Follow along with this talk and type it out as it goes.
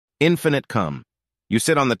Infinite cum. You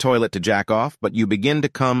sit on the toilet to jack off, but you begin to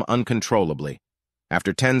cum uncontrollably.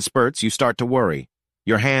 After 10 spurts, you start to worry.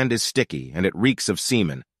 Your hand is sticky, and it reeks of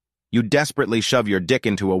semen. You desperately shove your dick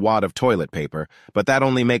into a wad of toilet paper, but that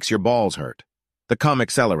only makes your balls hurt. The cum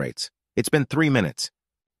accelerates. It's been 3 minutes.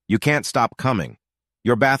 You can't stop cumming.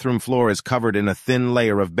 Your bathroom floor is covered in a thin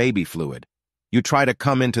layer of baby fluid. You try to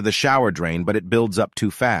cum into the shower drain, but it builds up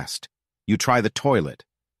too fast. You try the toilet.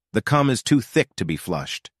 The cum is too thick to be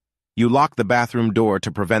flushed. You lock the bathroom door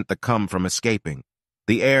to prevent the cum from escaping.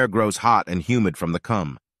 The air grows hot and humid from the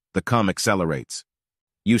cum. The cum accelerates.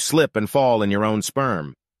 You slip and fall in your own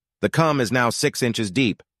sperm. The cum is now 6 inches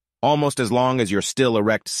deep, almost as long as your still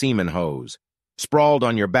erect semen hose. Sprawled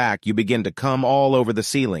on your back, you begin to cum all over the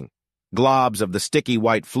ceiling. Globs of the sticky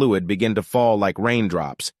white fluid begin to fall like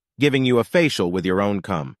raindrops, giving you a facial with your own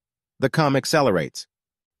cum. The cum accelerates.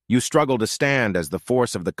 You struggle to stand as the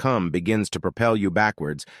force of the cum begins to propel you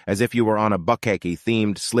backwards, as if you were on a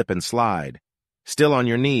Bukkake-themed slip and slide. Still on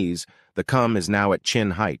your knees, the cum is now at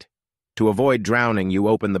chin height. To avoid drowning, you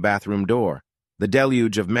open the bathroom door. The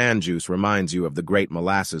deluge of man juice reminds you of the great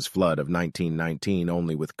molasses flood of 1919,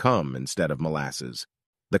 only with cum instead of molasses.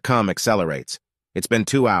 The cum accelerates. It's been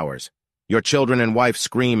 2 hours. Your children and wife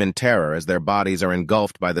scream in terror as their bodies are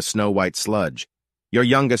engulfed by the snow-white sludge. Your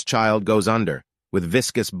youngest child goes under, with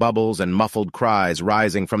viscous bubbles and muffled cries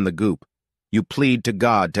rising from the goop. You plead to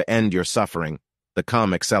God to end your suffering. The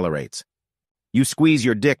cum accelerates. You squeeze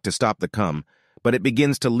your dick to stop the cum, but it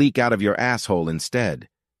begins to leak out of your asshole instead.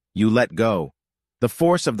 You let go. The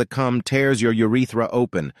force of the cum tears your urethra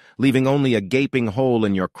open, leaving only a gaping hole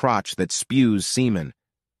in your crotch that spews semen.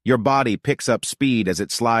 Your body picks up speed as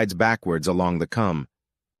it slides backwards along the cum.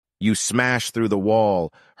 You smash through the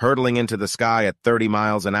wall, hurtling into the sky at 30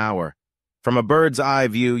 miles an hour. From a bird's-eye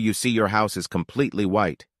view, you see your house is completely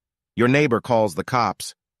white. Your neighbor calls the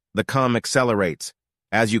cops. The cum accelerates.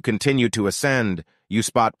 As you continue to ascend, you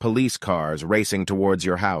spot police cars racing towards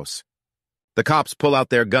your house. The cops pull out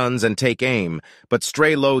their guns and take aim, but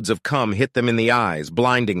stray loads of cum hit them in the eyes,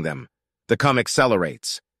 blinding them. The cum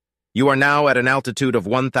accelerates. You are now at an altitude of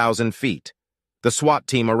 1,000 feet. The SWAT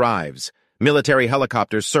team arrives. Military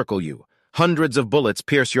helicopters circle you. Hundreds of bullets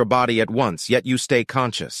pierce your body at once, yet you stay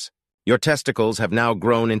conscious. Your testicles have now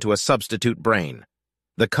grown into a substitute brain.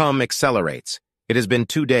 The cum accelerates. It has been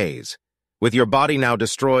 2 days. With your body now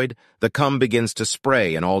destroyed, the cum begins to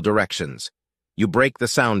spray in all directions. You break the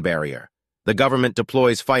sound barrier. The government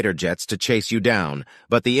deploys fighter jets to chase you down,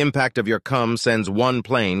 but the impact of your cum sends one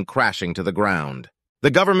plane crashing to the ground. The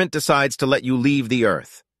government decides to let you leave the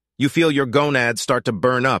Earth. You feel your gonads start to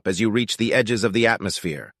burn up as you reach the edges of the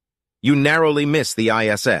atmosphere. You narrowly miss the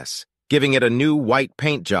ISS, giving it a new white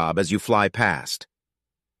paint job as you fly past.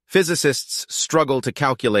 Physicists struggle to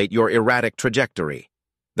calculate your erratic trajectory.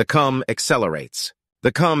 The cum accelerates.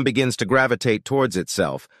 The cum begins to gravitate towards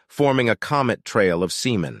itself, forming a comet trail of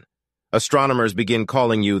semen. Astronomers begin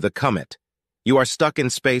calling you the comet. You are stuck in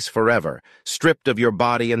space forever, stripped of your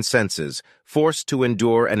body and senses, forced to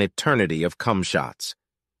endure an eternity of cum shots.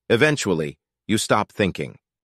 Eventually, you stop thinking.